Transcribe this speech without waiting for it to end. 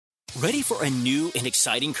Ready for a new and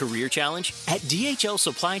exciting career challenge? At DHL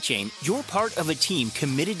Supply Chain, you're part of a team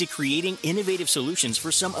committed to creating innovative solutions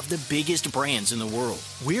for some of the biggest brands in the world.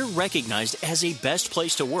 We're recognized as a best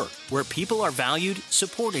place to work, where people are valued,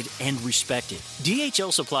 supported, and respected.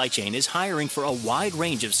 DHL Supply Chain is hiring for a wide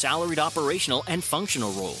range of salaried operational and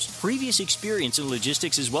functional roles. Previous experience in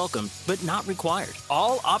logistics is welcome, but not required.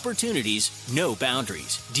 All opportunities, no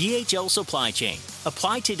boundaries. DHL Supply Chain.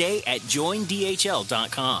 Apply today at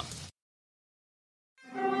joindhl.com.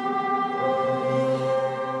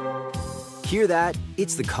 Hear that?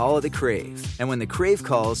 It's the call of the Crave. And when the Crave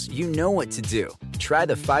calls, you know what to do. Try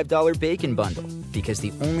the $5 Bacon Bundle, because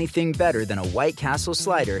the only thing better than a White Castle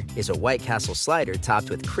slider is a White Castle slider topped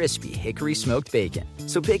with crispy hickory smoked bacon.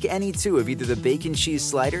 So pick any two of either the Bacon Cheese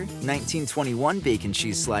Slider, 1921 Bacon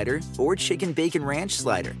Cheese Slider, or Chicken Bacon Ranch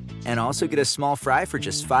Slider. And also get a small fry for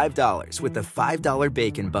just $5 with the $5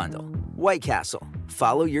 Bacon Bundle. White Castle.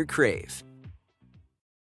 Follow your Crave.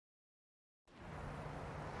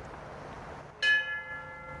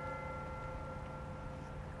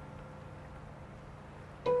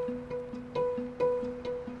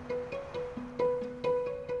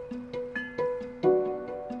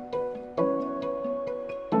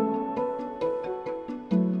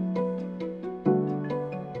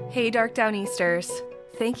 Hey Dark Downeasters,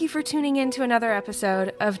 thank you for tuning in to another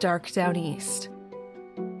episode of Dark Down East.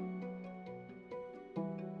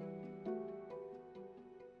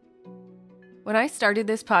 When I started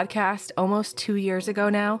this podcast almost 2 years ago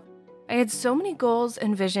now, I had so many goals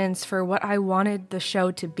and visions for what I wanted the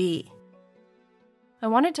show to be. I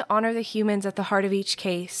wanted to honor the humans at the heart of each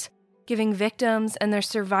case, giving victims and their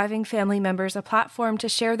surviving family members a platform to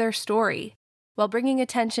share their story, while bringing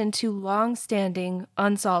attention to long-standing,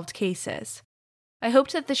 unsolved cases. I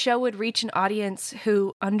hoped that the show would reach an audience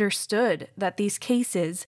who understood that these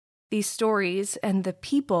cases, these stories, and the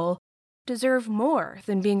people deserve more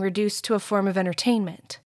than being reduced to a form of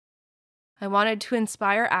entertainment. I wanted to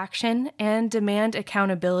inspire action and demand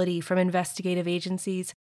accountability from investigative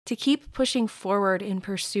agencies to keep pushing forward in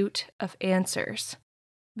pursuit of answers.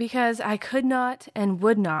 Because I could not and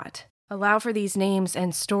would not allow for these names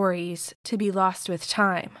and stories to be lost with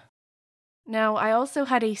time. Now, I also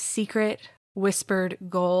had a secret, whispered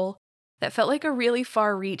goal that felt like a really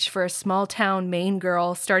far reach for a small-town Maine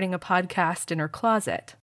girl starting a podcast in her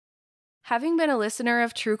closet. Having been a listener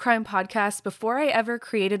of true crime podcasts before I ever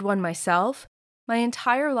created one myself, my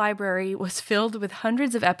entire library was filled with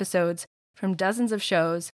hundreds of episodes from dozens of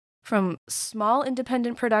shows, from small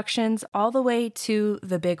independent productions all the way to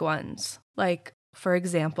the big ones, like, for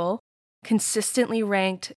example, consistently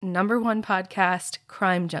ranked #1 podcast,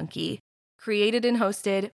 Crime Junkie, created and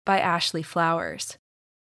hosted by Ashley Flowers.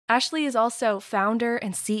 Ashley is also founder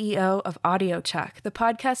and CEO of AudioChuck, the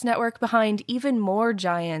podcast network behind even more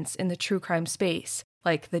giants in the true crime space,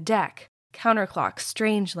 like The Deck, Counterclock,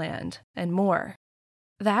 Strangeland, and more.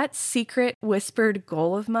 That secret whispered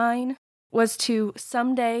goal of mine was to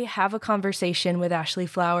someday have a conversation with Ashley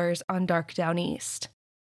Flowers on Dark Down East.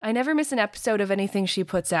 I never miss an episode of anything she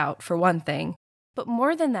puts out, for one thing. But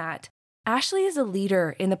more than that, Ashley is a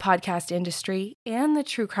leader in the podcast industry and the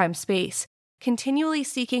true crime space, continually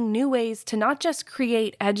seeking new ways to not just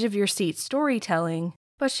create edge-of-your-seat storytelling,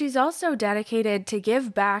 but she's also dedicated to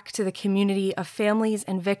give back to the community of families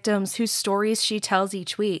and victims whose stories she tells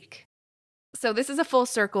each week. So this is a full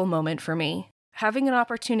circle moment for me, having an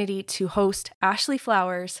opportunity to host Ashley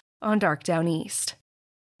Flowers on Dark Down East.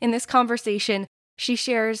 In this conversation, she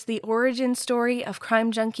shares the origin story of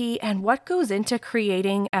Crime Junkie and what goes into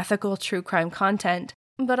creating ethical true crime content.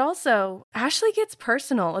 But also, Ashley gets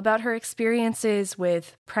personal about her experiences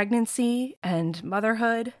with pregnancy and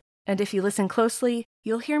motherhood. And if you listen closely,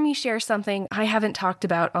 you'll hear me share something I haven't talked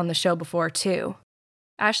about on the show before, too.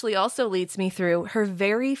 Ashley also leads me through her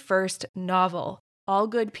very first novel, All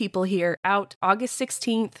Good People Here, out August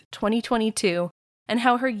 16th, 2022, and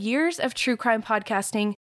how her years of true crime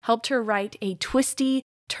podcasting helped her write a twisty,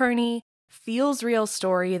 turny, feels real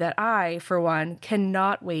story that I, for one,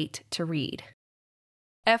 cannot wait to read.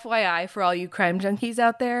 FYI for all you crime junkies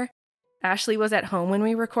out there, Ashley was at home when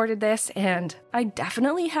we recorded this, and I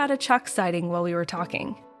definitely had a Chuck sighting while we were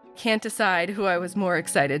talking. Can't decide who I was more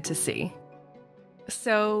excited to see.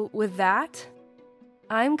 So with that,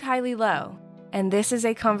 I'm Kylie Lowe, and this is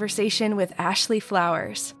a conversation with Ashley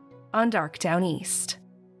Flowers on Dark Down East.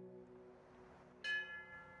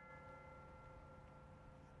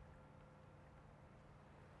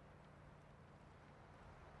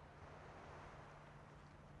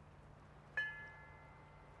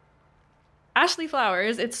 Ashley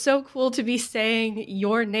Flowers, it's so cool to be saying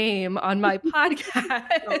your name on my podcast.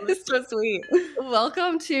 Oh, that's so sweet.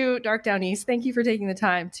 Welcome to Dark Down East. Thank you for taking the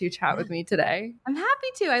time to chat with me today. I'm happy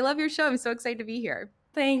to. I love your show. I'm so excited to be here.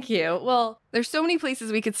 Thank you. Well, there's so many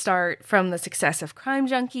places we could start, from the success of Crime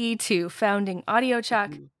Junkie to founding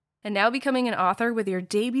AudioChuck, and now becoming an author with your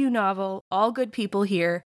debut novel, All Good People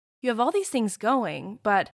Here. You have all these things going,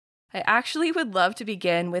 but I actually would love to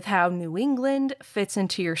begin with how New England fits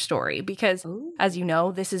into your story because, as you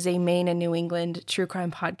know, this is a Maine and New England true crime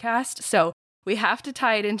podcast, so we have to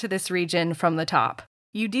tie it into this region from the top.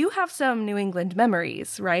 You do have some New England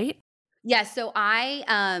memories, right? Yeah, so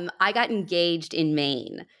I got engaged in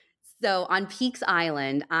Maine. So on Peaks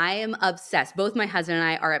Island, I am obsessed. Both my husband and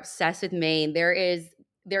I are obsessed with Maine. There is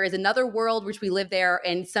another world which we live there,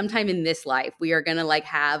 and sometime in this life, we are going to like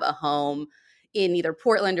have a home in either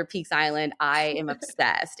Portland or Peaks Island. I am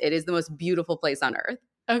obsessed. It is the most beautiful place on earth.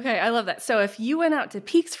 Okay, I love that. So if you went out to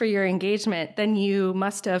Peaks for your engagement, then you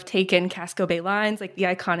must have taken Casco Bay lines, like the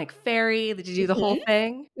iconic ferry. Did you do the whole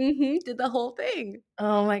thing? Did the whole thing.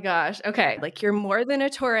 Oh my gosh. Okay, like you're more than a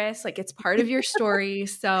tourist. Like it's part of your story.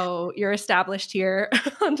 So you're established here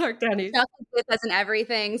on Dark Down East. Us and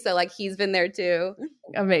everything. So like he's been there too.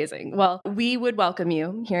 Amazing. Well, we would welcome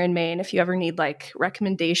you here in Maine if you ever need like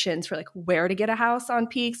recommendations for like where to get a house on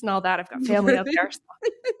Peaks and all that. I've got family up there. So,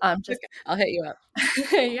 I'll hit you up.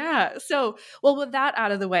 Yeah. So, well, with that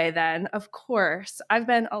out of the way, then, of course, I've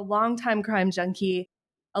been a longtime crime junkie,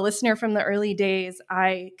 a listener from the early days.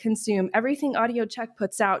 I consume everything AudioChuck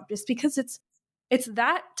puts out just because it's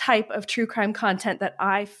that type of true crime content that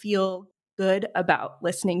I feel good about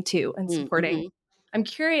listening to and supporting. I'm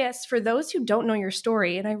curious, for those who don't know your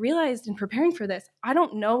story, and I realized in preparing for this, I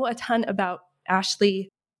don't know a ton about Ashley,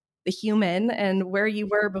 the human, and where you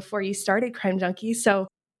were before you started Crime Junkie. So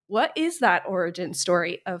what is that origin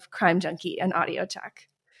story of Crime Junkie and AudioChuck?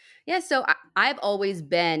 Yeah, so I've always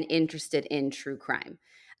been interested in true crime.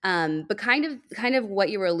 But kind of what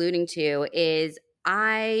you were alluding to is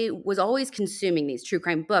I was always consuming these true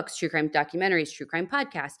crime books, true crime documentaries, true crime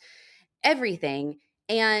podcasts, everything.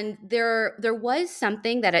 And there was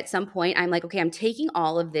something that at some point I'm like, okay, I'm taking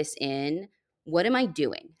all of this in. What am I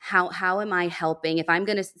doing? How am I helping? If I'm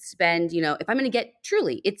going to spend, if I'm going to get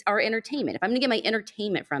truly, it's our entertainment. If I'm going to get my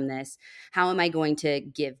entertainment from this, how am I going to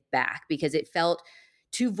give back? Because it felt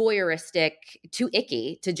too voyeuristic, too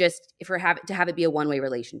icky to have it be a one-way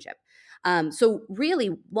relationship. So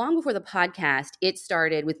really, long before the podcast, it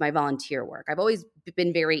started with my volunteer work. I've always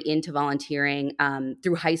been very into volunteering.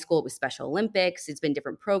 Through high school, it was Special Olympics. It's been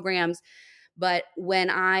different programs. But when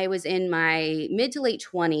I was in my mid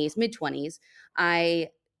 20s, I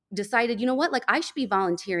decided, you know what, like I should be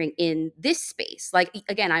volunteering in this space. Like,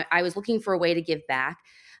 again, I was looking for a way to give back.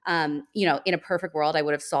 In a perfect world, I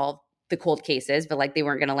would have solved the cold cases, but like they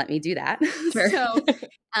weren't going to let me do that. Sure. So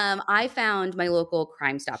I found my local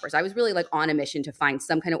Crime Stoppers. I was really like on a mission to find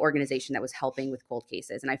some kind of organization that was helping with cold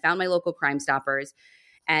cases. And I found my local Crime Stoppers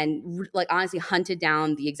and like honestly hunted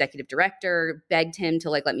down the executive director, begged him to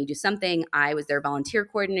like let me do something. I was their volunteer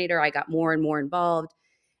coordinator. I got more and more involved.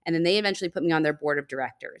 And then they eventually put me on their board of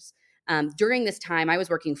directors. During this time, I was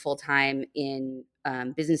working full-time in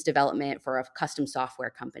business development for a custom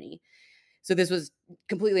software company. So this was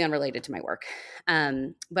completely unrelated to my work.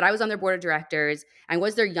 But I was on their board of directors. I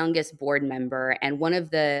was their youngest board member. And one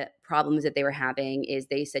of the problems that they were having is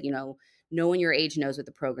they said, no one your age knows what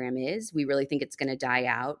the program is. We really think it's going to die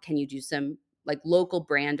out. Can you do some like local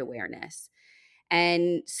brand awareness?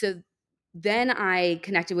 And so then I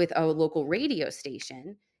connected with a local radio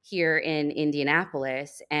station here in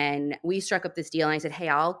Indianapolis, and we struck up this deal. And I said, hey,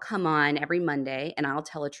 I'll come on every Monday and I'll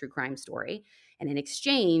tell a true crime story. And in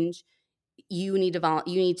exchange, you need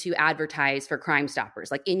to advertise for Crime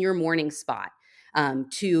Stoppers, like in your morning spot,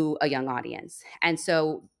 to a young audience. And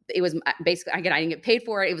so it was basically, again, I didn't get paid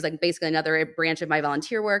for it. It was like basically another branch of my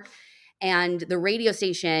volunteer work. And the radio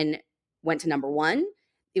station went to number one.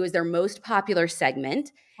 It was their most popular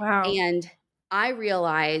segment. Wow. And I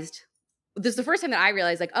realized, this is the first time that I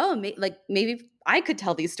realized like, maybe I could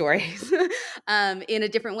tell these stories in a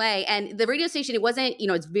different way. And the radio station, it wasn't,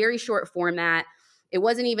 it's very short format. It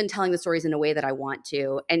wasn't even telling the stories in a way that I want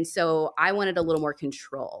to. And so I wanted a little more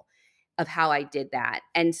control of how I did that.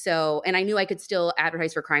 And I knew I could still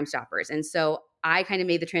advertise for Crime Stoppers. And so I kind of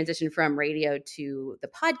made the transition from radio to the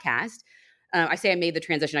podcast. I say I made the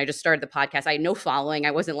transition. I just started the podcast. I had no following.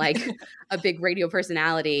 I wasn't like a big radio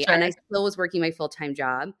personality. Sure. And I still was working my full-time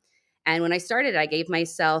job. And when I started, I gave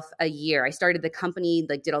myself a year. I started the company,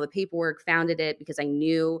 like did all the paperwork, founded it because I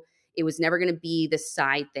knew It was never going to be this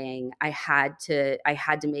side thing. I had to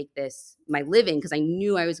make this my living because I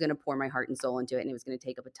knew I was going to pour my heart and soul into it, and it was going to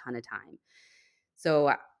take up a ton of time. So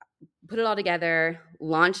I put it all together,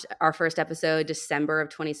 launched our first episode December of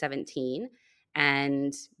 2017,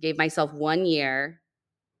 and gave myself 1 year.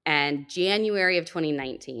 And January of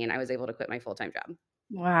 2019, I was able to quit my full-time job.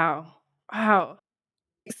 Wow. Wow.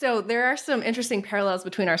 So there are some interesting parallels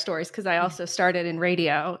between our stories because I also started in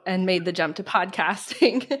radio and made the jump to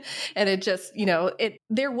podcasting. And it just,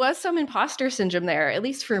 there was some imposter syndrome there, at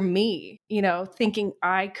least for me, thinking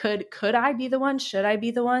could I be the one? Should I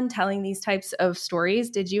be the one telling these types of stories?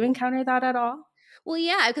 Did you encounter that at all? Well,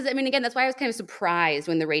 yeah, because again, that's why I was kind of surprised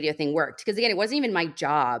when the radio thing worked. Because again, it wasn't even my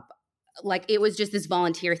job. Like it was just this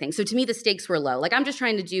volunteer thing. So to me, the stakes were low. Like I'm just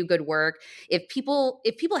trying to do good work. If people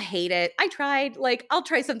hate it, I tried. Like I'll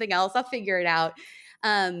try something else. I'll figure it out.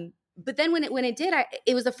 But then when it did,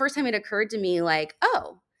 it was the first time it occurred to me, like,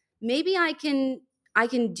 oh, maybe I can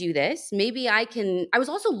do this. Maybe I can. I was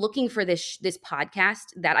also looking for this podcast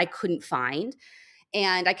that I couldn't find,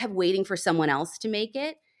 and I kept waiting for someone else to make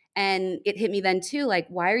it. And it hit me then too, like,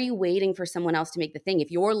 why are you waiting for someone else to make the thing?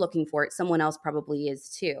 If you're looking for it, someone else probably is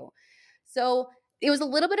too. So it was a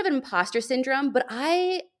little bit of an imposter syndrome, but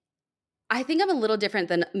I think I'm a little different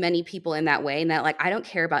than many people in that way, in that like I don't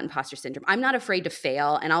care about imposter syndrome. I'm not afraid to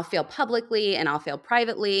fail, and I'll fail publicly and I'll fail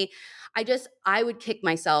privately. I would kick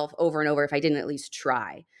myself over and over if I didn't at least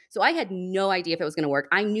try. So I had no idea if it was going to work.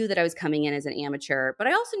 I knew that I was coming in as an amateur, but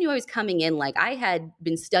I also knew I was coming in like I had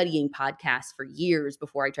been studying podcasts for years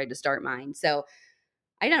before I tried to start mine. So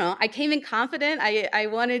I don't know. I came in confident. I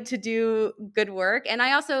wanted to do good work. And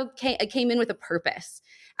I also came in with a purpose.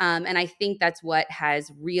 And I think that's what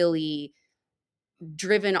has really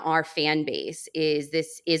driven our fan base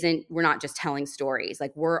we're not just telling stories.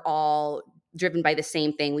 Like we're all driven by the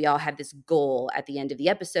same thing. We all have this goal at the end of the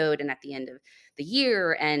episode and at the end of the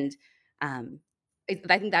year. And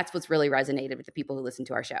I think that's what's really resonated with the people who listen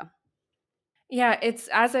to our show. Yeah, it's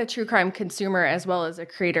as a true crime consumer as well as a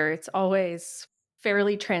creator, it's always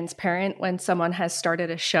fairly transparent when someone has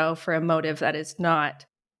started a show for a motive that is not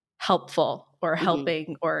helpful or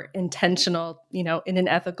helping or intentional, in an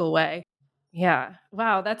ethical way. Yeah.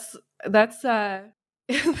 Wow, that's that's an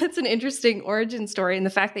interesting origin story, and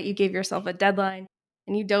the fact that you gave yourself a deadline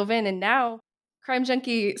and you dove in, and now Crime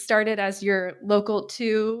Junkie started as your local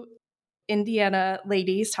 2 Indiana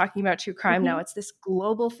ladies talking about true crime. Now it's this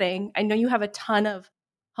global thing. I know you have a ton of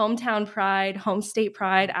hometown pride, home state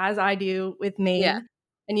pride, as I do with Maine. Yeah.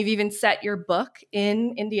 And you've even set your book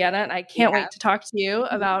in Indiana. And I can't wait to talk to you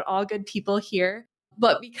about all good people here.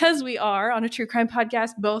 But because we are on a true crime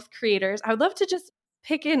podcast, both creators, I would love to just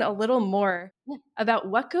pick in a little more about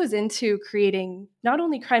what goes into creating not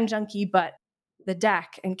only Crime Junkie, but The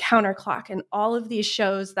Deck and Counterclock and all of these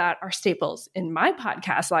shows that are staples in my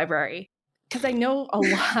podcast library. Because I know a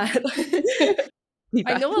lot.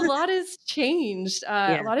 I know a lot has changed.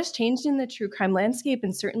 A lot has changed in the true crime landscape,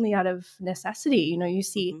 and certainly out of necessity. You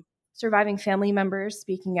see surviving family members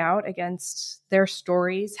speaking out against their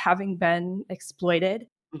stories having been exploited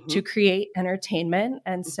to create entertainment.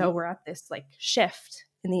 And so we're at this like shift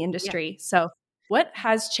in the industry. So what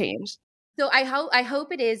has changed? So I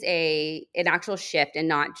hope it is an actual shift and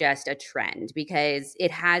not just a trend, because it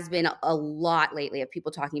has been a lot lately of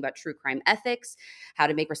people talking about true crime ethics, how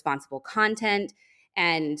to make responsible content,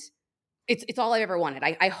 and it's all I've ever wanted.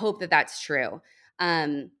 I hope that that's true.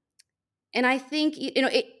 And I think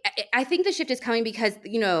I think the shift is coming because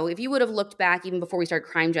if you would have looked back even before we started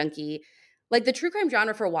Crime Junkie, like the true crime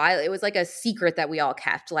genre for a while, it was like a secret that we all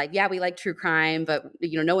kept. Like, yeah, we like true crime, but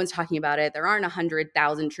no one's talking about it. There aren't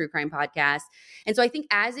 100,000 true crime podcasts. And so I think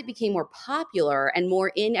as it became more popular and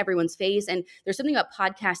more in everyone's face, and there's something about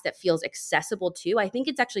podcasts that feels accessible too, I think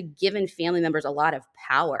it's actually given family members a lot of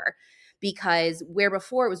power. Because where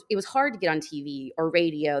before it was hard to get on TV or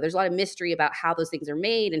radio, there's a lot of mystery about how those things are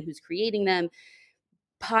made and who's creating them.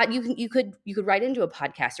 You could write into a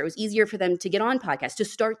podcaster. It was easier for them to get on podcasts, to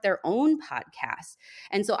start their own podcasts.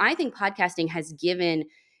 And so I think podcasting has given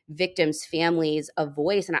victims' families a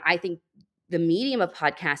voice. And I think the medium of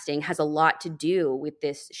podcasting has a lot to do with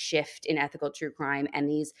this shift in ethical true crime and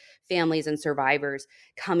these families and survivors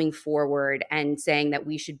coming forward and saying that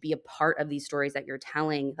we should be a part of these stories that you're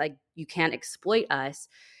telling. Like, you can't exploit us.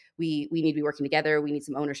 We need to be working together. We need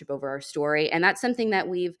some ownership over our story. And that's something that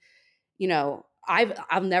we've,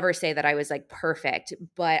 I'll never say that I was like perfect,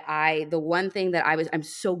 but the one thing that I'm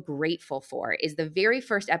so grateful for is the very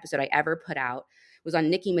first episode I ever put out was on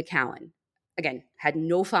Nikki McCowan. Again, had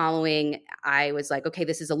no following. I was like, okay,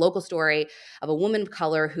 this is a local story of a woman of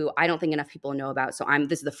color who I don't think enough people know about. So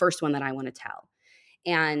this is the first one that I want to tell.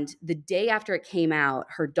 And the day after it came out,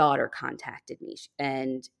 her daughter contacted me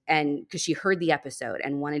and because she heard the episode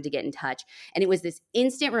and wanted to get in touch. And it was this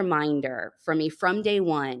instant reminder for me from day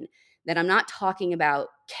one that I'm not talking about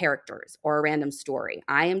characters or a random story.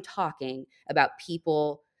 I am talking about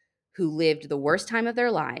people who lived the worst time of their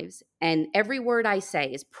lives. And every word I say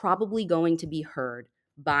is probably going to be heard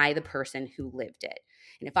by the person who lived it.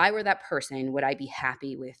 And if I were that person, would I be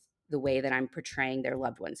happy with the way that I'm portraying their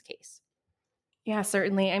loved one's case? Yeah,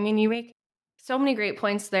 certainly. I mean, you make so many great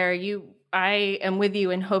points there. I am with you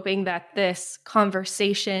in hoping that this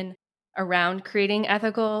conversation around creating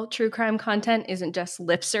ethical true crime content isn't just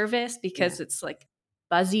lip service Yeah. because it's like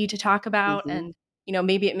buzzy to talk about. Mm-hmm. And,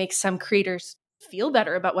 maybe it makes some creators feel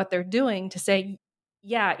better about what they're doing to say,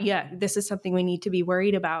 yeah, this is something we need to be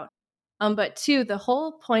worried about. But two, the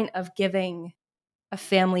whole point of giving a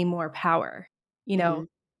family more power, you Mm-hmm. know,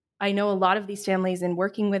 I know a lot of these families, and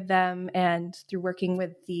working with them and through working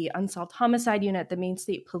with the Unsolved Homicide Unit, the Maine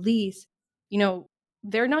State Police,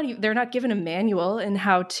 they're not given a manual in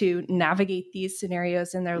how to navigate these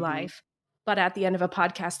scenarios in their Mm-hmm. life. But at the end of a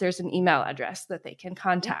podcast, there's an email address that they can Yeah.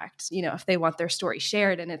 contact, if they want their story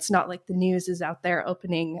shared. And it's not like the news is out there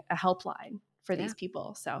opening a helpline for Yeah. these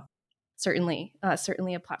people. So certainly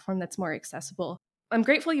a platform that's more accessible. I'm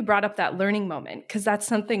grateful you brought up that learning moment, because that's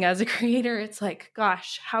something as a creator, it's like,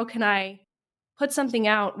 gosh, how can I put something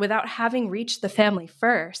out without having reached the family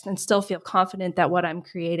first and still feel confident that what I'm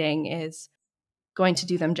creating is going to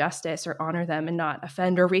do them justice or honor them and not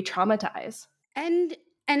offend or re-traumatize. And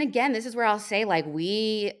and again, this is where I'll say like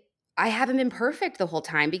I haven't been perfect the whole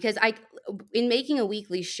time because in making a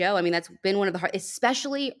weekly show, I mean that's been one of the hard,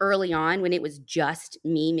 especially early on when it was just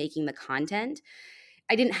me making the content.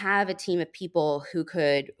 I didn't have a team of people who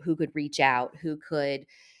could reach out, who could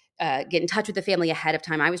get in touch with the family ahead of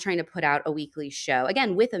time. I was trying to put out a weekly show,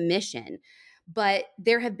 again, with a mission. But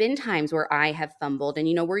there have been times where I have fumbled and,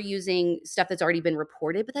 we're using stuff that's already been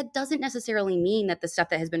reported, but that doesn't necessarily mean that the stuff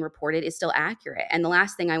that has been reported is still accurate. And the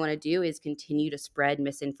last thing I want to do is continue to spread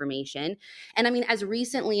misinformation. And I mean, as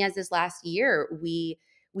recently as this last year, we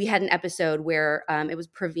had an episode where it was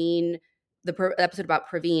Praveen, episode about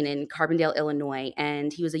Praveen in Carbondale, Illinois,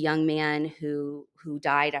 and he was a young man who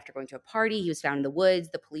died after going to a party. He was found in the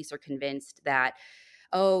woods. The police are convinced that,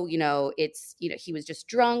 oh, it's he was just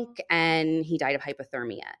drunk and he died of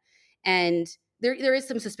hypothermia. And there is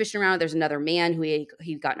some suspicion around it. There's another man who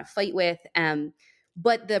he'd gotten a fight with.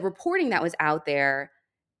 But the reporting that was out there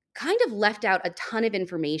kind of left out a ton of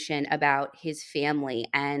information about his family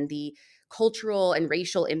and the cultural and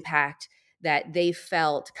racial impact that they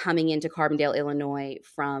felt coming into Carbondale, Illinois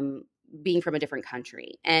from being from a different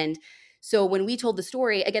country. And so when we told the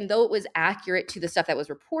story, again, though it was accurate to the stuff that was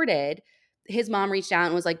reported, his mom reached out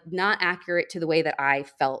and was like, not accurate to the way that I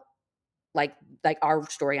felt like our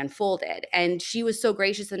story unfolded. And she was so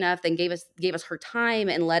gracious enough and gave us her time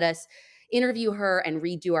and let us interview her and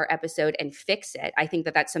redo our episode and fix it. I think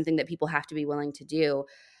that that's something that people have to be willing to do.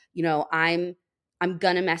 I'm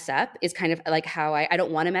gonna mess up is kind of like how I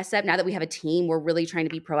don't want to mess up. Now that we have a team, we're really trying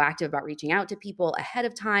to be proactive about reaching out to people ahead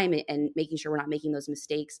of time and making sure we're not making those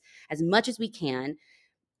mistakes as much as we can.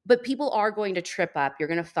 But people are going to trip up, you're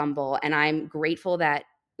going to fumble, and I'm grateful that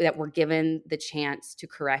we're given the chance to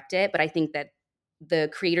correct it. But I think that the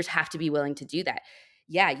creators have to be willing to do that.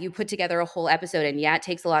 Yeah, you put together a whole episode and yeah, it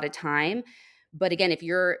takes a lot of time. But again, if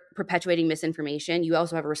you're perpetuating misinformation, you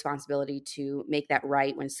also have a responsibility to make that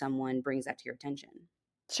right when someone brings that to your attention.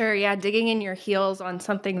 Sure, yeah, digging in your heels on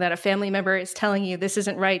something that a family member is telling you, this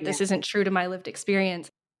isn't right, Yeah. this isn't true to my lived experience,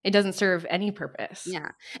 it doesn't serve any purpose. Yeah.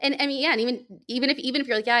 And I mean, yeah, and even if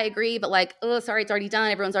you're like, yeah, I agree, but like, oh, sorry, it's already done.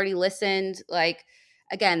 Everyone's already listened. Like,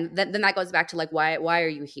 again, then that goes back to like, why are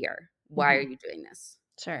you here? Why are you doing this?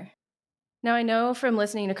 Sure. Now, I know from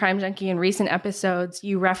listening to Crime Junkie in recent episodes,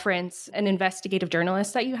 you reference an investigative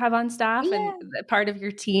journalist that you have on staff and part of your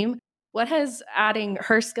team. What has adding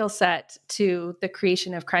her skill set to the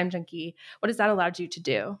creation of Crime Junkie, what has that allowed you to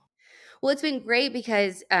do? Well, it's been great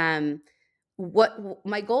because what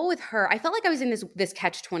my goal with her, I felt like I was in this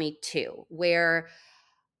catch-22 where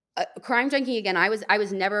Crime Junkie, again, I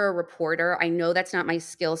was never a reporter. I know that's not my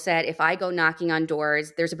skill set. If I go knocking on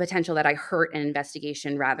doors, there's a potential that I hurt an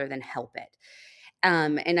investigation rather than help it.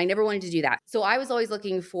 And I never wanted to do that. So I was always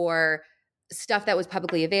looking for stuff that was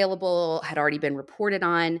publicly available, had already been reported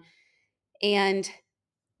on. And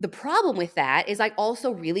the problem with that is I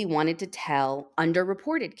also really wanted to tell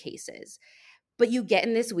underreported cases. But you get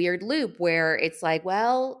in this weird loop where it's like,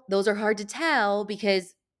 well, those are hard to tell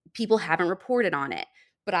because people haven't reported on it,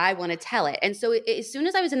 but I want to tell it. And so as soon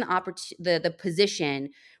as I was in the position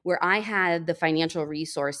where I had the financial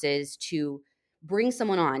resources to bring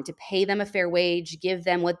someone on, to pay them a fair wage, give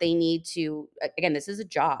them what they need to, again, this is a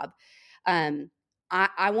job.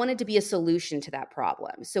 I wanted to be a solution to that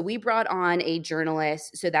problem. So we brought on a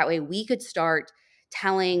journalist so that way we could start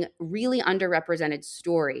telling really underrepresented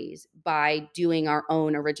stories by doing our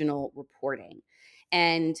own original reporting.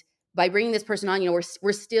 And by bringing this person on,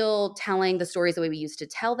 we're still telling the stories the way we used to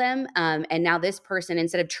tell them. And now this person,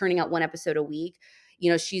 instead of churning out one episode a week,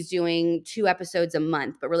 she's doing 2 episodes a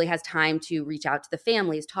month, but really has time to reach out to the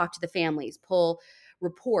families, talk to the families, pull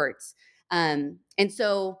reports. And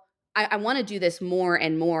so I want to do this more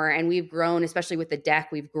and more. And we've grown, especially with the deck,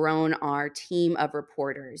 we've grown our team of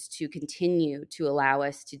reporters to continue to allow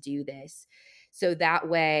us to do this. So that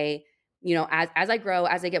way, as I grow,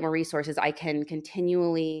 as I get more resources, I can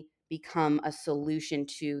continually become a solution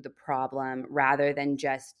to the problem rather than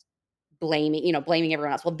just blaming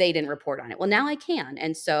everyone else. Well, they didn't report on it. Well, now I can.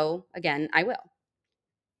 And so again, I will.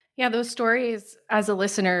 Yeah, those stories as a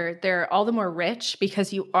listener, they're all the more rich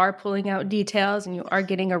because you are pulling out details and you are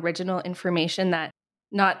getting original information that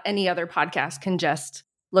not any other podcast can just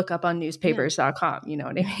look up on newspapers.com. You know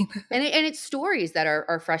what I mean? And it's stories that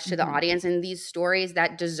are fresh to the audience, and these stories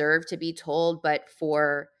that deserve to be told, but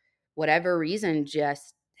for whatever reason,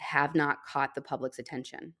 just have not caught the public's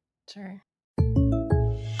attention. Sure.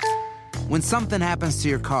 When something happens to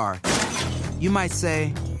your car, you might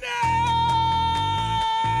say,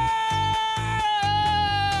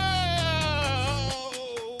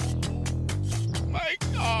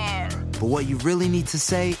 but what you really need to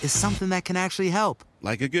say is something that can actually help.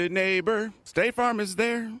 Like a good neighbor, State Farm is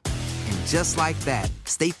there. And just like that,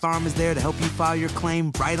 State Farm is there to help you file your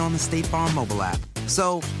claim right on the State Farm mobile app.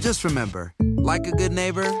 So just remember, like a good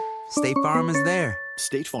neighbor, State Farm is there.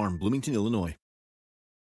 State Farm, Bloomington, Illinois.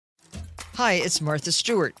 Hi, it's Martha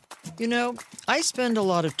Stewart. I spend a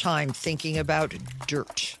lot of time thinking about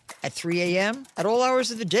dirt. At 3 a.m., at all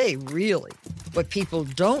hours of the day, really. What people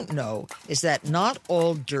don't know is that not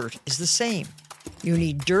all dirt is the same. You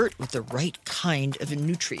need dirt with the right kind of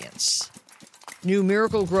nutrients. New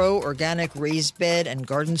Miracle Grow organic raised bed and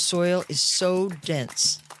garden soil is so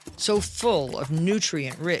dense, so full of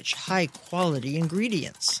nutrient-rich, high-quality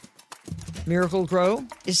ingredients. Miracle Grow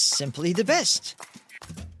is simply the best.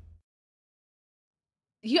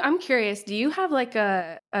 I'm curious, do you have like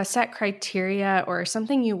a set criteria or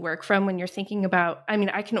something you work from when you're thinking about,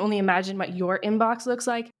 I can only imagine what your inbox looks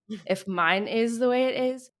like if mine is the way it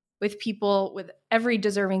is, with people with every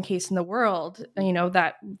deserving case in the world,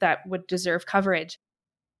 that would deserve coverage.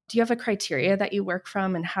 Do you have a criteria that you work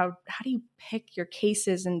from, and how do you pick your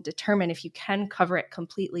cases and determine if you can cover it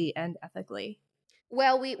completely and ethically?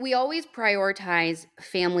 Well, we always prioritize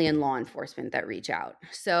family and law enforcement that reach out.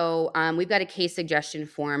 So we've got a case suggestion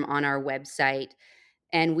form on our website,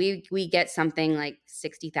 and we get something like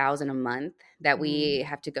 60,000 a month that we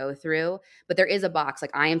have to go through. But there is a box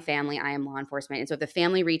like I am family, I am law enforcement. And so if the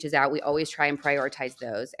family reaches out, we always try and prioritize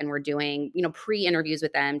those. And we're doing, pre-interviews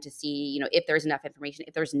with them to see, if there's enough information.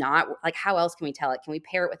 If there's not, like, how else can we tell it? Can we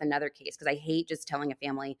pair it with another case? Because I hate just telling a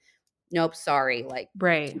family, nope, sorry, like,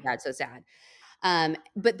 right. Too bad, so sad.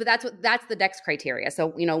 But that's the next criteria.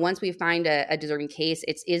 So, once we find a deserving case,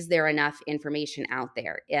 is there enough information out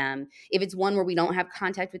there? If it's one where we don't have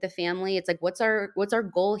contact with the family, it's like, what's our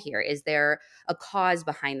goal here? Is there a cause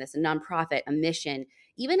behind this, a nonprofit, a mission,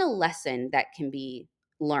 even a lesson that can be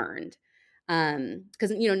learned? Because,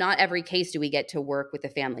 not every case do we get to work with the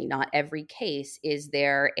family. Not every case is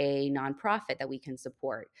there a nonprofit that we can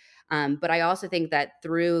support. But I also think that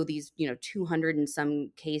through these, 200 and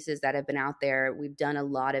some cases that have been out there, we've done a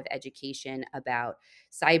lot of education about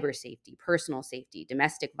cyber safety, personal safety,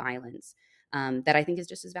 domestic violence, that I think is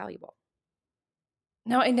just as valuable.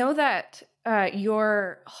 Now, I know that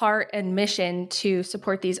your heart and mission to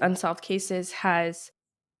support these unsolved cases has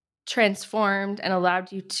transformed and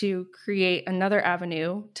allowed you to create another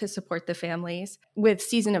avenue to support the families with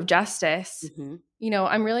Season of Justice. Mm-hmm.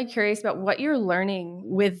 I'm really curious about what you're learning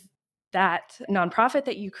with that nonprofit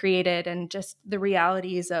that you created and just the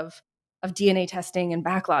realities of DNA testing and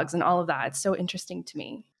backlogs and all of that. It's so interesting to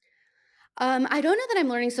me. I don't know that I'm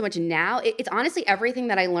learning so much now. It's honestly everything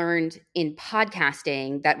that I learned in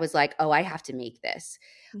podcasting that was like, oh, I have to make this.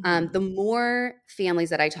 Mm-hmm. The more families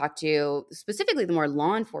that I talk to, specifically the more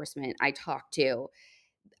law enforcement I talk to,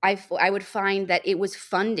 I would find that it was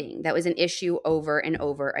funding that was an issue over and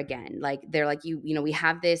over again. Like they're like, we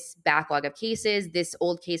have this backlog of cases. This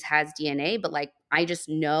old case has DNA, but like, I just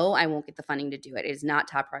know I won't get the funding to do it. It is not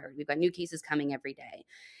top priority. We've got new cases coming every day.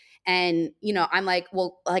 And, I'm like,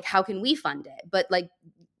 well, like, how can we fund it? But like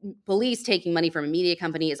police taking money from a media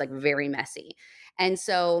company is like very messy. And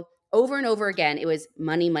so over and over again, it was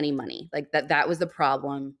money, money, money. Like that was the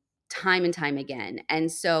problem time and time again.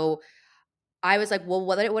 And so I was like, well,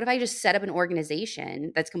 what if I just set up an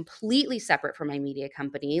organization that's completely separate from my media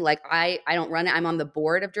company? Like I don't run it. I'm on the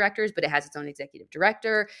board of directors, but it has its own executive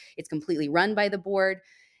director. It's completely run by the board.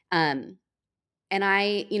 And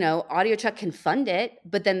AudioChuck can fund it,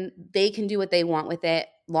 but then they can do what they want with it.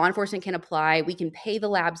 Law enforcement can apply. We can pay the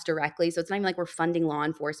labs directly. So it's not even like we're funding law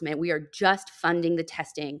enforcement. We are just funding the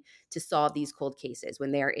testing to solve these cold cases.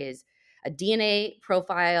 When there is a DNA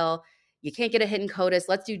profile, you can't get a hidden CODIS,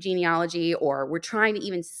 let's do genealogy, or we're trying to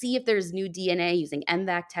even see if there's new DNA using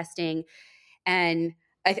MVAC testing. And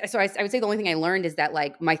I would say the only thing I learned is that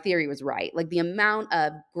like my theory was right. Like the amount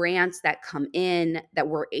of grants that come in that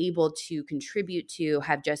we're able to contribute to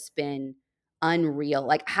have just been unreal.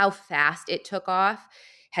 Like how fast it took off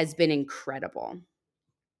has been incredible.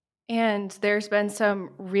 And there's been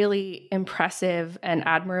some really impressive and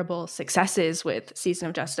admirable successes with Season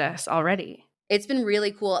of Justice already. It's been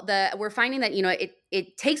really cool. We're finding that,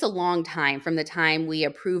 it takes a long time from the time we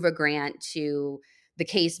approve a grant to the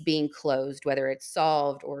case being closed, whether it's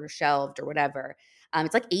solved or shelved or whatever.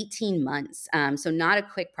 It's like 18 months. So not a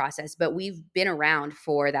quick process, but we've been around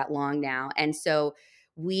for that long now. And so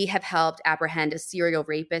we have helped apprehend a serial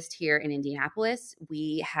rapist here in Indianapolis.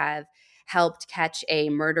 We have helped catch a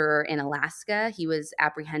murderer in Alaska. He was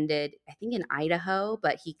apprehended, I think, in Idaho,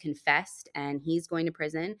 but he confessed and he's going to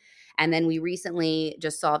prison. And then we recently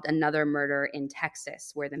just solved another murder in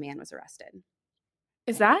Texas where the man was arrested.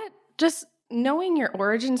 Is that just knowing your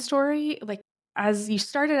origin story? Like, as you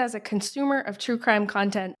started as a consumer of true crime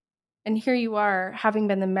content, and here you are having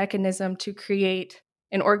been the mechanism to create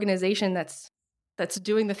an organization that's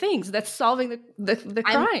doing the things, that's solving the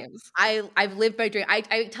crimes. I've lived my dream.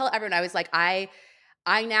 I tell everyone, I was like, I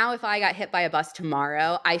now, if I got hit by a bus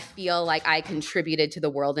tomorrow, I feel like I contributed to the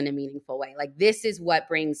world in a meaningful way. Like this is what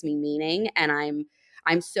brings me meaning. And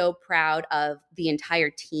I'm so proud of the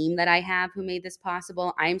entire team that I have who made this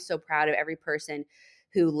possible. I'm so proud of every person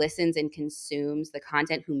who listens and consumes the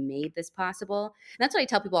content who made this possible. And that's what I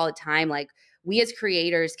tell people all the time. Like we as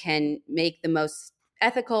creators can make the most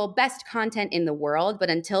ethical, best content in the world, but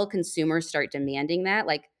until consumers start demanding that,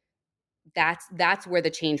 like that's where the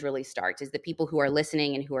change really starts, is the people who are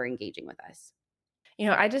listening and who are engaging with us.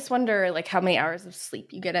 I just wonder like how many hours of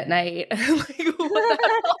sleep you get at night, like what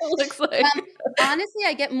that all looks like. Honestly,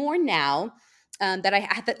 I get more now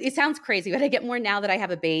it sounds crazy, but I get more now that I have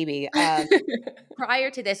a baby. Prior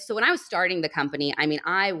to this, so when I was starting the company, I mean,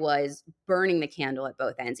 I was burning the candle at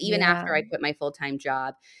both ends. Even after I quit my full-time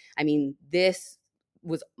job, I mean, this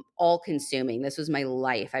was all consuming. This was my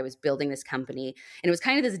life. I was building this company. And it was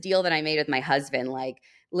kind of this deal that I made with my husband, like,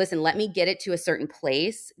 listen, let me get it to a certain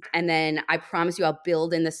place. And then I promise you, I'll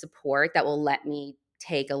build in the support that will let me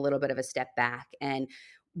take a little bit of a step back. And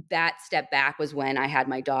that step back was when I had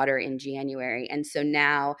my daughter in January. And so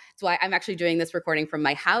now, that's why I'm actually doing this recording from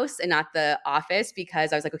my house and not the office,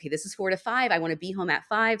 because I was like, okay, this is 4 to 5. I want to be home at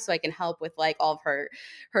 5 so I can help with like all of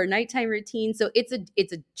her nighttime routine. So it's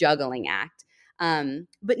a juggling act.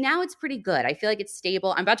 But now it's pretty good. I feel like it's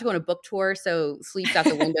stable. I'm about to go on a book tour, so sleep's out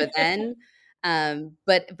the window then.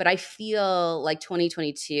 But I feel like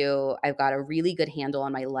 2022, I've got a really good handle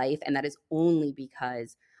on my life. And that is only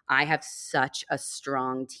because I have such a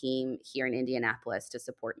strong team here in Indianapolis to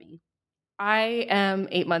support me. I am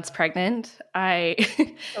 8 months pregnant.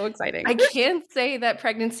 So exciting. I can't say that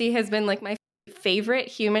pregnancy has been like my favorite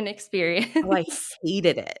human experience. Oh, I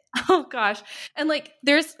hated it. Oh gosh. And like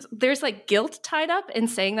there's like guilt tied up in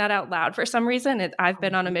saying that out loud for some reason. I've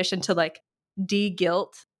been on a mission to like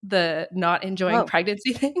de-guilt the not enjoying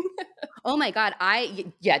pregnancy thing. Oh my God.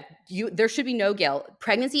 There should be no guilt.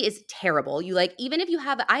 Pregnancy is terrible. You like, even if you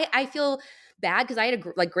have, I feel bad because I had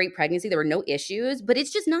a great pregnancy. There were no issues, but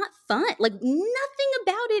it's just not fun. Like nothing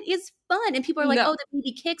about it is fun. And people are like, oh, the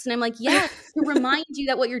baby kicks. And I'm like, yeah, to remind you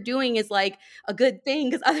that what you're doing is like a good thing,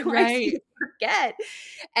 because otherwise you forget.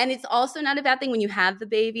 And it's also not a bad thing when you have the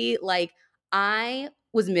baby. Like I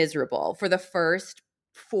was miserable for the first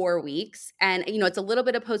 4 weeks. And, it's a little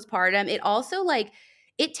bit of postpartum. It also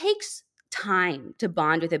it takes time to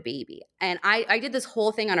bond with a baby. And I did this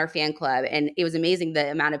whole thing on our fan club, and it was amazing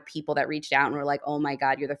the amount of people that reached out and were like, oh my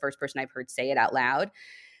God, you're the first person I've heard say it out loud.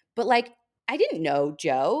 But I didn't know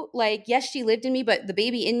Jo. Yes, she lived in me, but the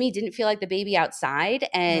baby in me didn't feel like the baby outside.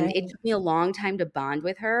 And it took me a long time to bond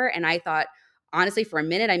with her. And I thought, honestly, for a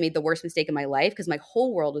minute, I made the worst mistake of my life because my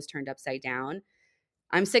whole world was turned upside down.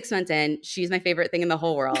 I'm 6 months in. She's my favorite thing in the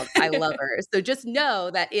whole world. I love her. So just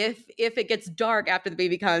know that if it gets dark after the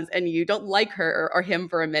baby comes and you don't like her or him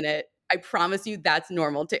for a minute, I promise you that's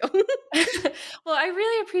normal too. Well, I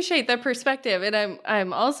really appreciate the perspective. And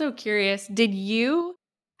I'm also curious, did you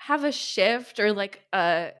have a shift or like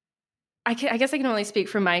I guess I can only speak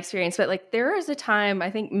from my experience, but like there was a time,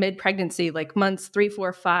 I think mid-pregnancy, like months 3,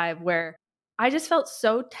 4, 5, where I just felt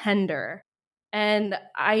so tender. And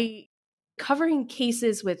I covering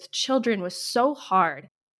cases with children was so hard.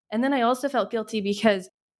 And then I also felt guilty because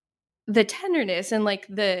the tenderness and like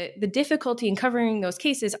the difficulty in covering those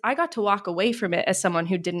cases, I got to walk away from it as someone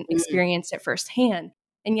who didn't Mhm. experience it firsthand.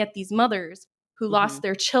 And yet these mothers who lost Mhm.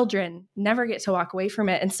 their children never get to walk away from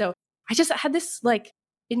it. And so I just had this like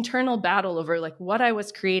internal battle over like what I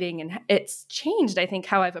was creating, and it's changed, I think,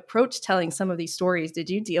 how I've approached telling some of these stories. Did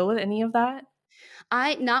you deal with any of that?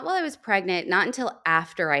 I not while I was pregnant, not until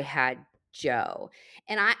after I had Joe.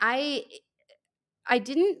 And I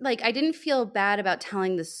didn't feel bad about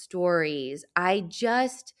telling the stories. I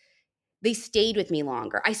just they stayed with me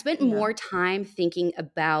longer. I spent Yeah. more time thinking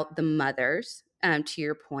about the mothers, to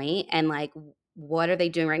your point, and like, what are they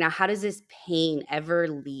doing right now? How does this pain ever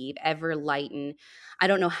leave, ever lighten? I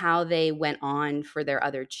don't know how they went on for their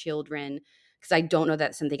other children because I don't know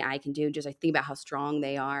that's something I can do. Just I think about how strong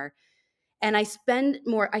they are, and I spend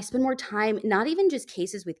more time, not even just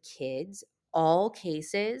cases with kids, all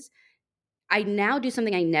cases. I now do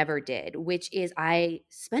something I never did, which is I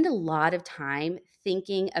spend a lot of time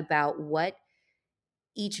thinking about what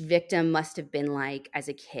each victim must have been like as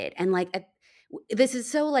a kid. And like this is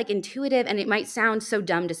so like intuitive, and it might sound so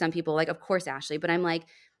dumb to some people, like of course Ashley, but I'm like,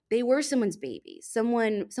 they were someone's baby.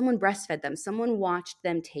 Someone breastfed them. Someone watched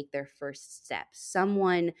them take their first steps.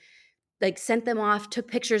 Someone like sent them off, took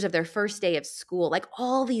pictures of their first day of school, like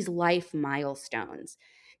all these life milestones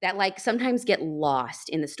that like sometimes get lost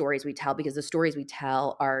in the stories we tell, because the stories we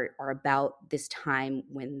tell are about this time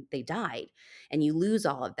when they died, and you lose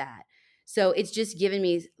all of that. So it's just given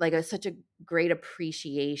me like such a great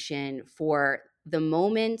appreciation for the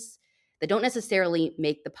moments that don't necessarily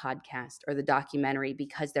make the podcast or the documentary,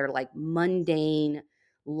 because they're like mundane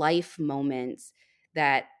life moments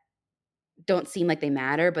that don't seem like they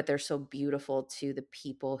matter, but they're so beautiful to the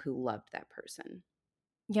people who loved that person.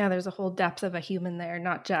 Yeah, there's a whole depth of a human there,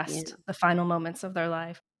 not Yeah, just the final moments of their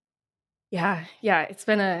life. Yeah, yeah, it's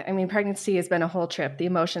been I mean, pregnancy has been a whole trip. The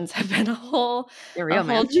emotions have been they're a real,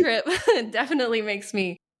 whole man. trip. It definitely makes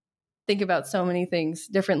me think about so many things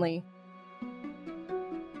differently.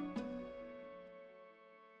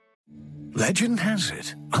 Legend has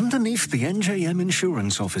it, underneath the NJM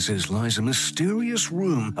insurance offices lies a mysterious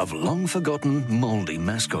room of long-forgotten, moldy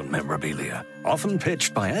mascot memorabilia, often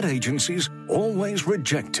pitched by ad agencies, always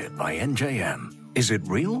rejected by NJM. Is it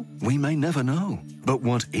real? We may never know. But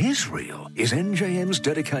what is real is NJM's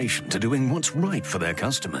dedication to doing what's right for their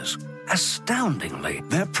customers. Astoundingly,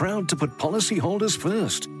 they're proud to put policyholders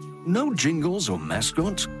first. No jingles or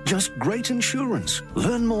mascots, just great insurance.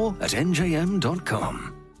 Learn more at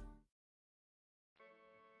njm.com.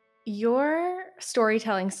 Your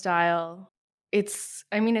storytelling style, it's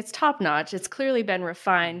top notch. It's clearly been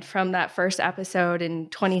refined from that first episode in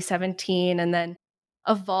 2017 and then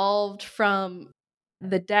evolved from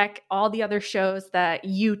the deck, all the other shows that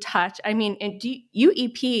you touch. I mean, and you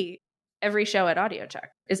EP every show at AudioCheck.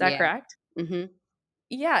 Is that Yeah. correct? Hmm.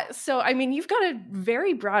 Yeah. So, I mean, you've got a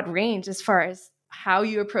very broad range as far as how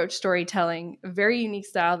you approach storytelling, a very unique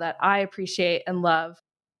style that I appreciate and love.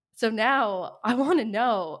 So now I want to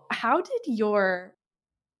know, how did your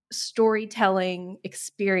storytelling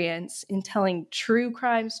experience in telling true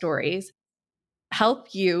crime stories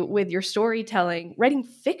help you with your storytelling, writing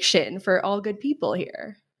fiction for all good people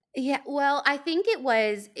here? Yeah, well, I think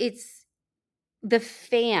it's the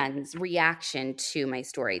fans' reaction to my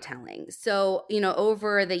storytelling. So,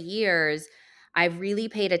 over the years, I've really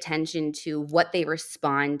paid attention to what they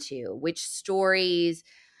respond to, which stories,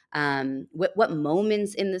 what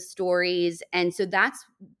moments in the stories, and so that's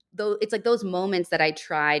though it's like those moments that I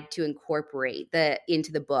tried to incorporate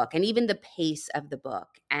into the book, and even the pace of the book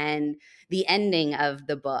and the ending of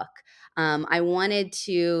the book. I wanted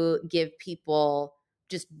to give people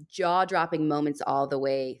just jaw-dropping moments all the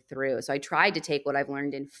way through. So I tried to take what I've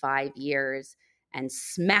learned in 5 years and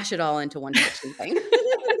smash it all into one fiction thing.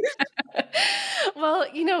 Well,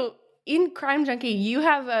 in Crime Junkie, you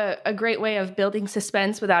have a great way of building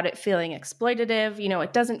suspense without it feeling exploitative.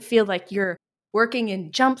 It doesn't feel like you're working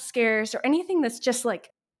in jump scares or anything that's just like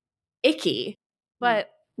icky. Mm. But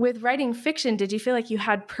with writing fiction, did you feel like you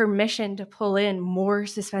had permission to pull in more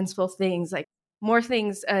suspenseful things, like more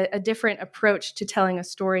things, a different approach to telling a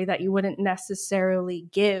story that you wouldn't necessarily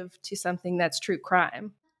give to something that's true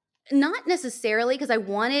crime? Not necessarily, because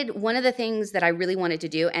one of the things that I really wanted to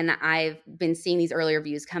do, and I've been seeing these early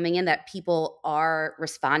reviews coming in that people are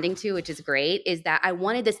responding to, which is great, is that I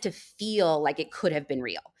wanted this to feel like it could have been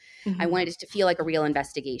real. I wanted it to feel like a real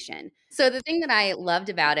investigation. So the thing that I loved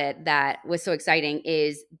about it that was so exciting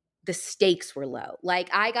is the stakes were low.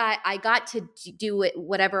 Like I got to do it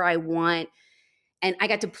whatever I want, and I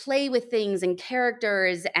got to play with things and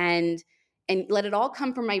characters and let it all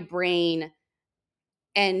come from my brain,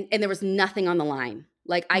 and there was nothing on the line.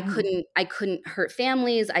 Like I couldn't hurt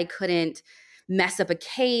families, I couldn't mess up a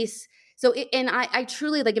case. So I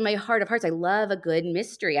truly, like, in my heart of hearts, I love a good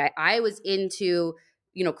mystery. I was into,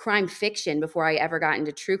 crime fiction before I ever got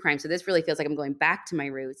into true crime. So this really feels like I'm going back to my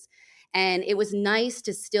roots. And it was nice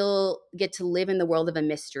to still get to live in the world of a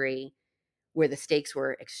mystery where the stakes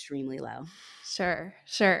were extremely low. Sure,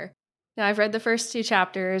 sure. Now, I've read the first 2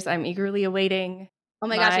 chapters. I'm eagerly awaiting. Oh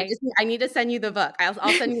my gosh, I need to send you the book. I'll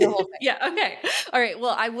send you the whole thing. Yeah, okay. All right.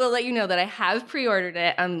 Well, I will let you know that I have pre-ordered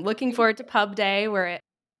it. I'm looking forward to Pub Day, where it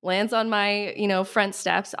lands on my, front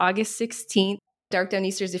steps, August 16th. Dark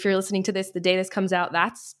Downeasters, if you're listening to this, the day this comes out,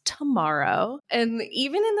 that's tomorrow. And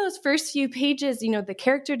even in those first few pages, the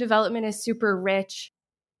character development is super rich.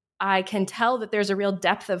 I can tell that there's a real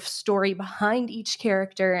depth of story behind each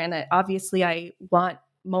character, and obviously I want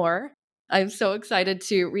more. I'm so excited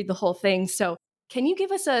to read the whole thing. So can you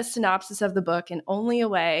give us a synopsis of the book in only a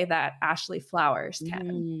way that Ashley Flowers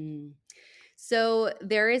can? So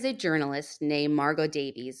there is a journalist named Margot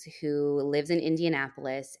Davies who lives in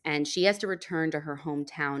Indianapolis, and she has to return to her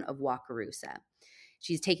hometown of Wakarusa.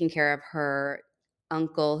 She's taking care of her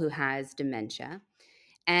uncle who has dementia.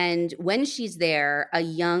 And when she's there, a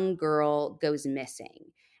young girl goes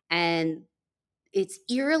missing. And it's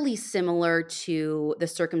eerily similar to the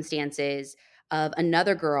circumstances of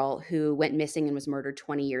another girl who went missing and was murdered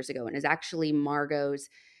 20 years ago, and is actually Margot's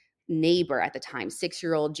neighbor at the time,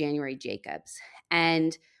 6-year-old January Jacobs.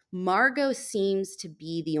 And Margot seems to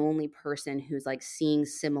be the only person who's like seeing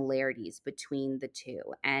similarities between the two.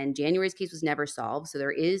 And January's case was never solved, so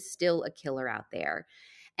there is still a killer out there.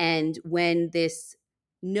 And when this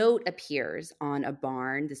note appears on a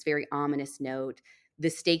barn, this very ominous note, the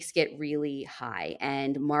stakes get really high,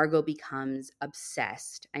 and Margot becomes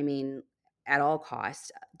obsessed. I mean, at all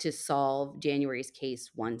costs, to solve January's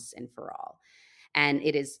case once and for all. And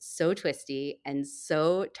it is so twisty and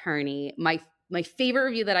so turny. My favorite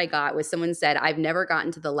review that I got was someone said, I've never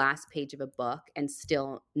gotten to the last page of a book and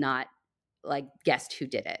still not like guessed who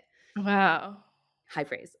did it. Wow. High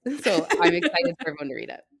praise. So I'm excited for everyone to read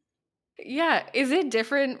it. Yeah. Is it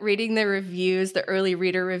different reading the reviews, the early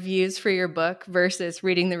reader reviews for your book versus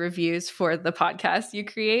reading the reviews for the podcast you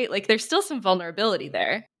create? Like, there's still some vulnerability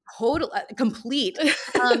there. Total, complete.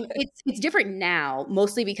 It's different now,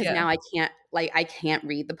 mostly because now I can't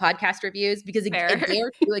read the podcast reviews because there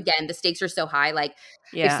too, again, the stakes are so high. Like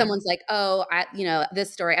if someone's like, oh,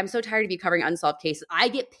 this story, I'm so tired of you covering unsolved cases, I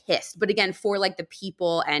get pissed. But again, for like the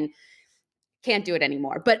people, and can't do it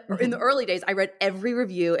anymore. But in the early days, I read every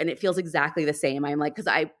review and it feels exactly the same. I'm like, because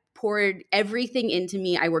I poured everything into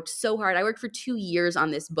me. I worked so hard. I worked for 2 years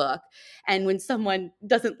on this book. And when someone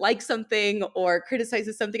doesn't like something or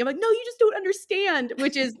criticizes something, I'm like, no, you just don't understand,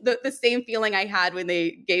 which is the same feeling I had when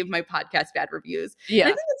they gave my podcast bad reviews. Yeah. And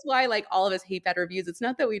I think that's why like all of us hate bad reviews. It's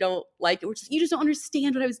not that we don't like it. You just don't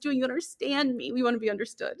understand what I was doing. You don't understand me. We want to be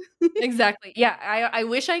understood. Exactly. Yeah. I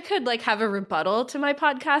wish I could like have a rebuttal to my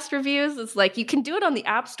podcast reviews. It's like, you can do it on the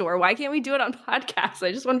App Store. Why can't we do it on podcasts?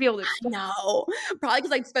 I just want to be able to. No, probably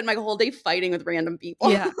because I spend my whole day fighting with random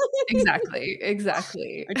people. Yeah, exactly.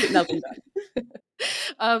 I get nothing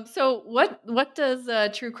done. So what does a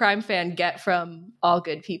true crime fan get from All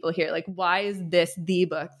Good People here? Like, why is this the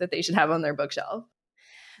book that they should have on their bookshelf?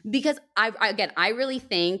 Because I really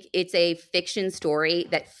think it's a fiction story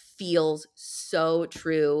that feels so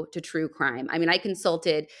true to true crime. I mean, I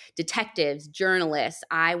consulted detectives, journalists.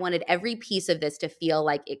 I wanted every piece of this to feel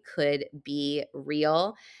like it could be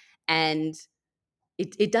real. And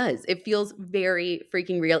it does. It feels very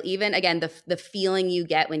freaking real. Even again, the feeling you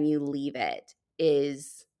get when you leave it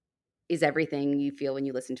is everything you feel when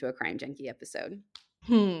you listen to a Crime Junkie episode.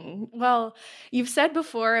 Well, you've said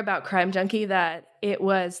before about Crime Junkie that it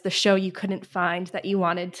was the show you couldn't find that you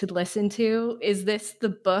wanted to listen to. Is this the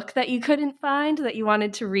book that you couldn't find that you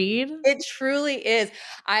wanted to read? It truly is.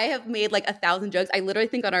 I have made like 1,000 jokes. I literally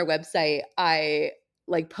think on our website, I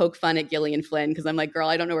like poke fun at Gillian Flynn because I'm like, girl,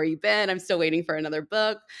 I don't know where you've been. I'm still waiting for another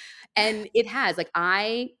book. And it has like,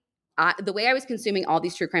 the way I was consuming all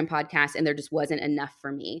these true crime podcasts and there just wasn't enough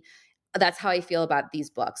for me. That's how I feel about these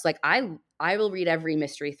books. Like I I will read every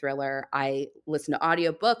mystery thriller. I listen to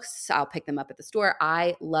audiobooks. I'll pick them up at the store.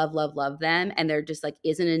 I love, love, love them. And there just like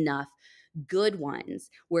isn't enough good ones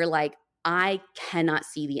where like I cannot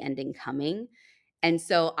see the ending coming. And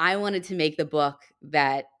so I wanted to make the book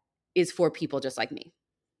that is for people just like me.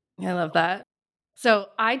 I love that. So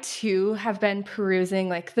I too have been perusing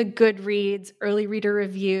like the Goodreads, early reader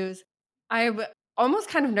reviews. I'm almost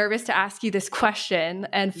kind of nervous to ask you this question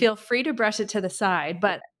and feel free to brush it to the side,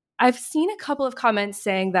 but I've seen a couple of comments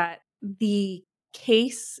saying that the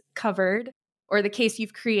case covered or the case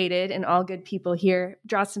you've created in All Good People Here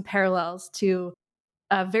draws some parallels to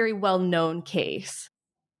a very well-known case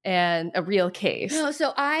and a real case. No,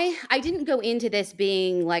 so I didn't go into this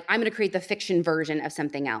being like, I'm going to create the fiction version of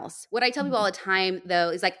something else. What I tell people all the time, though,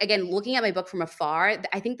 is like, again, looking at my book from afar,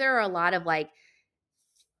 I think there are a lot of like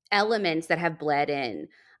elements that have bled in.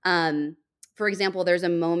 For example, there's a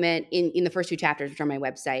moment in the first 2 chapters, which are on my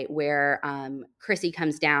website, where Chrissy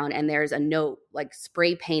comes down and there's a note like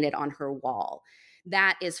spray painted on her wall.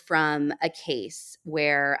 That is from a case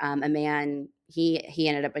where a man, he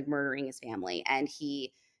ended up like murdering his family, and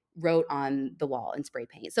he wrote on the wall in spray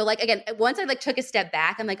paint. So like, again, once I like took a step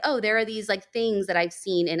back, I'm like, oh, there are these like things that I've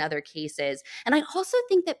seen in other cases. And I also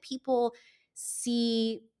think that people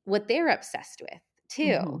see what they're obsessed with too.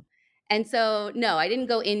 Mm-hmm. And so, no, I didn't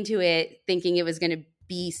go into it thinking it was going to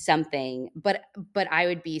be something, but I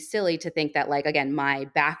would be silly to think that like, again, my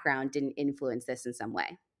background didn't influence this in some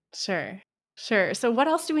way. Sure. So what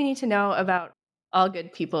else do we need to know about All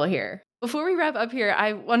Good People Here? Before we wrap up here,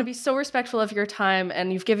 I want to be so respectful of your time,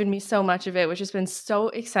 and you've given me so much of it, which has been so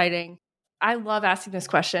exciting. I love asking this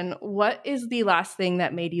question. What is the last thing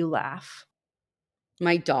that made you laugh?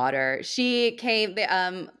 My daughter, she came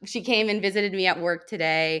and visited me at work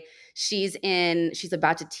today. She's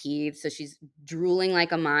about to teeth, so she's drooling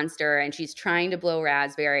like a monster, and she's trying to blow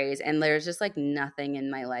raspberries. And there's just like nothing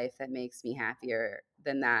in my life that makes me happier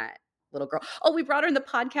than that little girl. Oh, we brought her in the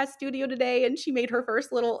podcast studio today, and she made her first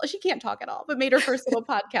she can't talk at all, but made her first little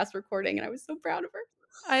podcast recording, and I was so proud of her.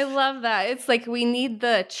 I love that. It's like we need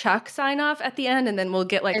the Chuck sign off at the end, and then we'll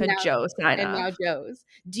get like Joe sign off. And now Joe's.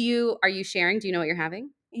 Are you sharing? Do you know what you're having?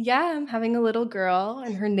 Yeah, I'm having a little girl,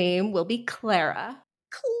 and her name will be Clara.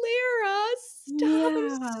 Clara, stop.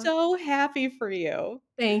 Yeah. I'm so happy for you.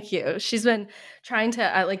 Thank you. She's been trying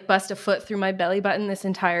to like bust a foot through my belly button this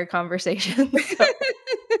entire conversation. So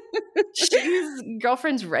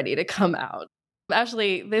girlfriend's ready to come out.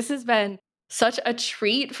 Ashley, this has been such a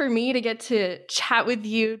treat for me to get to chat with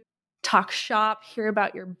you, talk shop, hear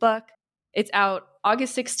about your book. It's out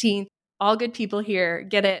August 16th. All Good People Here.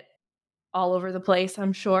 Get it all over the place,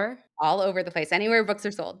 I'm sure. All over the place, anywhere books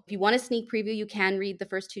are sold. If you want a sneak preview, you can read the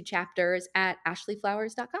first 2 chapters at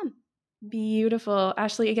ashleyflowers.com. Beautiful.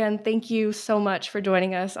 Ashley, again, thank you so much for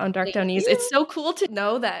joining us on Dark Down East. It's so cool to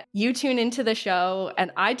know that you tune into the show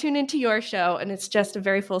and I tune into your show, and it's just a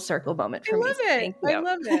very full circle moment for me. I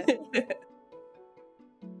love it.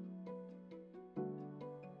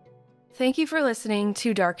 Thank you for listening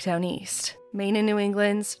to Dark Down East, Maine and New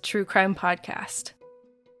England's true crime podcast.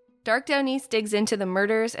 Dark Down East digs into the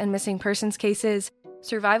murders and missing persons cases,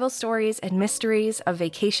 survival stories, and mysteries of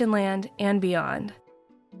vacation land and beyond.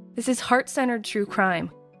 This is heart-centered true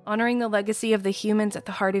crime, honoring the legacy of the humans at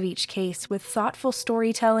the heart of each case with thoughtful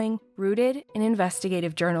storytelling rooted in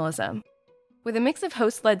investigative journalism. With a mix of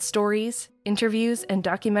host-led stories, interviews, and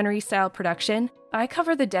documentary-style production, I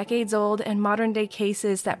cover the decades-old and modern-day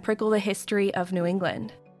cases that prickle the history of New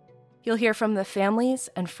England. You'll hear from the families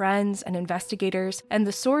and friends and investigators and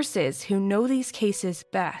the sources who know these cases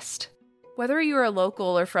best. Whether you're a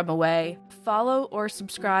local or from away, follow or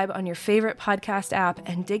subscribe on your favorite podcast app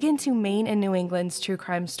and dig into Maine and New England's true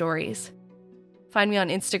crime stories. Find me on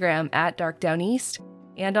Instagram at DarkDownEast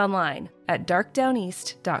and online at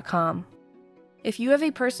darkdowneast.com. If you have a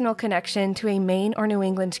personal connection to a Maine or New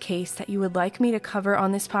England case that you would like me to cover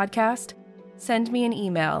on this podcast, send me an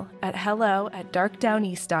email at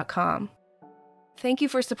hello@darkdowneast.com. Thank you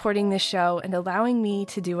for supporting this show and allowing me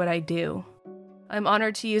to do what I do. I'm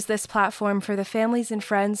honored to use this platform for the families and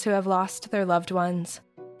friends who have lost their loved ones,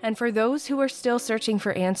 and for those who are still searching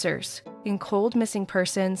for answers in cold missing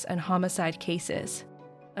persons and homicide cases.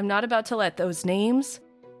 I'm not about to let those names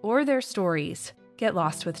or their stories get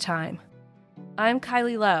lost with time. I'm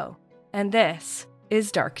Kylie Lowe, and this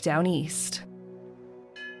is Dark Down East.